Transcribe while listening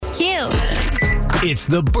It's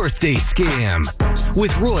the birthday scam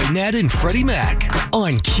with Roy, Nat, and Freddie Mac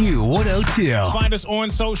on Q102. Find us on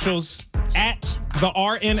socials at the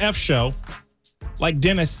RNF Show. Like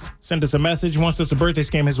Dennis sent us a message, wants us a birthday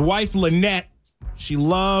scam. His wife, Lynette, she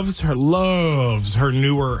loves her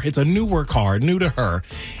newer, it's a newer car, new to her.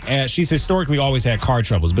 And she's historically always had car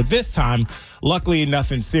troubles. But this time, luckily,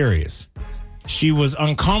 nothing serious. She was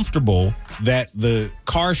uncomfortable that the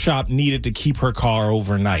car shop needed to keep her car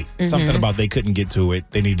overnight. Something about they couldn't get to it.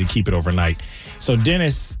 They needed to keep it overnight. So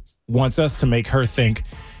Dennis wants us to make her think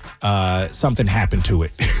something happened to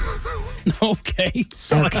it. Okay.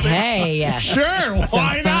 So Okay. Sure. Why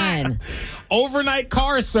Sounds not? fun. Overnight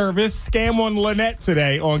car service scam on Lynette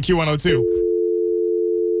today on Q102.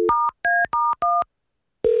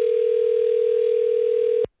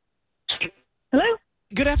 Hello?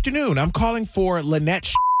 Good afternoon. I'm calling for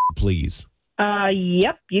Lynette, please.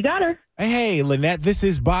 Yep, you got her. Hey, Lynette, this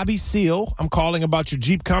is Bobby Seal. I'm calling about your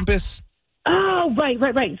Jeep Compass. Oh, right.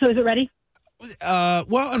 So is it ready?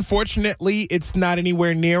 Well, unfortunately, it's not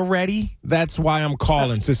anywhere near ready. That's why I'm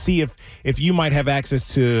calling to see if you might have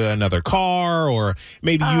access to another car or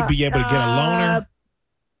maybe you'd be able to get a loaner.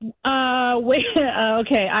 Wait,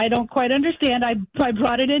 okay, I don't quite understand. I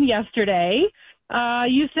brought it in yesterday.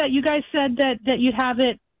 You guys said that you'd have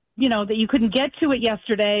it, that you couldn't get to it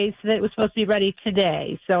yesterday, so that it was supposed to be ready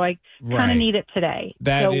today. So I kind of need it today.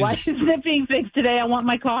 Why isn't it being fixed today? I want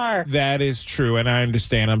my car. That is true, and I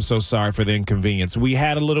understand. I'm so sorry for the inconvenience. We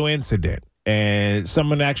had a little incident, and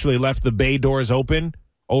someone actually left the bay doors open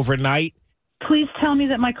overnight. Please tell me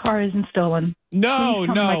that my car isn't stolen. No,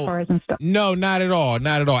 My car isn't stolen. No, not at all.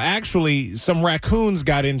 Not at all. Actually, some raccoons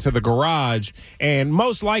got into the garage, and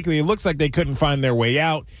most likely, it looks like they couldn't find their way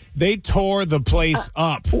out. They tore the place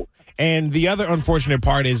up. And the other unfortunate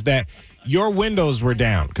part is that your windows were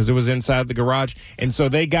down because it was inside the garage, and so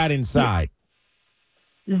they got inside.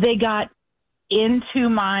 They got into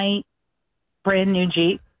my brand new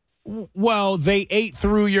Jeep? Well, they ate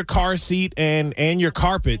through your car seat and your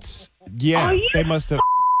carpets. Yeah, Are you they must have.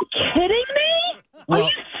 kidding me? Well, Are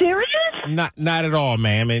you serious? Not at all,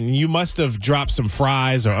 ma'am. And you must have dropped some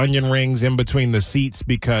fries or onion rings in between the seats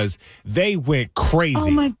because they went crazy. Oh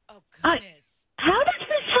my! How does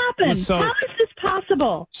this happen? So- How is this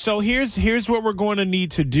possible? So here's what we're going to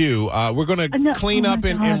need to do. We're going to clean up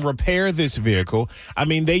and repair this vehicle. I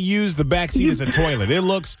mean, they use the back seat as a toilet. It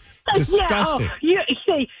looks disgusting.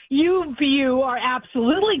 You are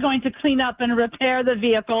absolutely going to clean up and repair the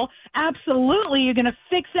vehicle. Absolutely, you're going to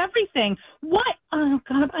fix everything. What? Oh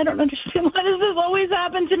God, I don't understand. Why does this always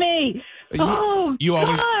happen to me?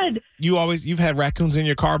 God! You've had raccoons in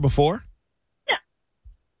your car before?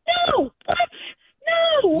 No. What?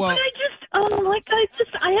 No. Well,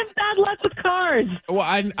 I have bad luck with cars.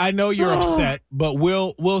 Well, I know you're upset, but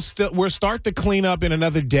we'll start the cleanup in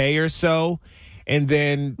another day or so, and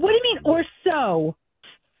then. What do you mean, or so?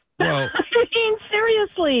 Well, I mean,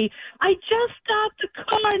 seriously, I just got the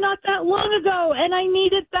car not that long ago, and I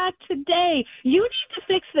need it back today. You need to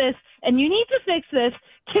fix this, and you need to fix this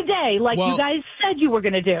today, like you guys said you were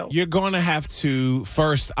going to do. You're going to have to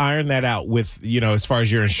first iron that out with, as far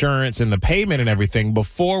as your insurance and the payment and everything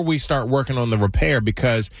before we start working on the repair,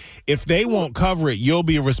 because if they won't cover it, you'll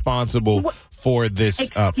be responsible for this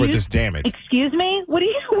damage. Excuse me? What do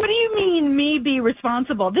you mean me be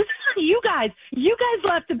responsible? This is on you guys. You guys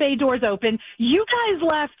left the bay doors open. You guys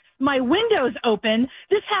left my windows open.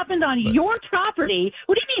 This happened on your property.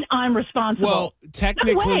 What do you mean I'm responsible? Well,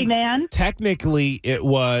 technically, no way, man. Technically, it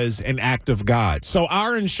was an act of God. So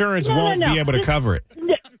our insurance won't be able to cover it.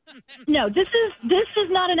 No, this is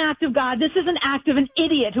not an act of God. This is an act of an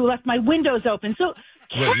idiot who left my windows open. So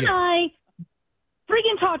can I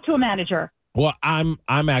friggin' talk to a manager? Well, I'm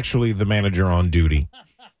actually the manager on duty.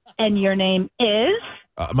 And your name is?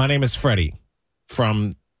 My name is Freddie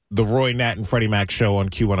from the Roy, Nat, and Freddie Mac show on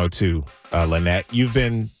Q102. Lynette, you've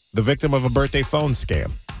been the victim of a birthday phone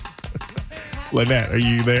scam. Lynette, are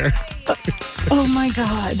you there? Oh, my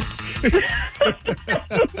God.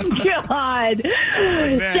 God.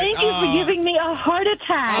 Lynette, thank you for giving me a heart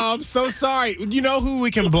attack. I'm so sorry. You know who we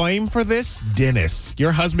can blame for this? Dennis.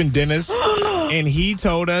 Your husband, Dennis. And he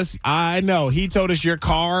told us, your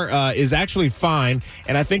car is actually fine.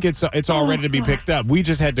 And I think it's all ready to be picked up. We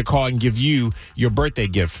just had to call and give you your birthday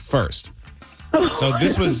gift first. So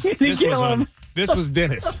this was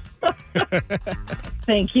Dennis.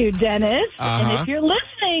 Thank you, Dennis. And if you're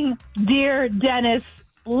listening, dear Dennis,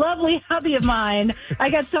 lovely hubby of mine, I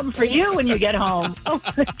got something for you when you get home. Oh,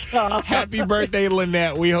 my God. Happy birthday,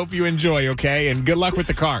 Lynette. We hope you enjoy, okay? And good luck with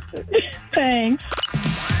the car. Thanks.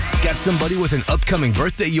 Got somebody with an upcoming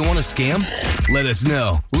birthday you want to scam? Let us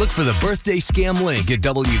know. Look for the birthday scam link at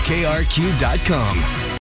WKRQ.com.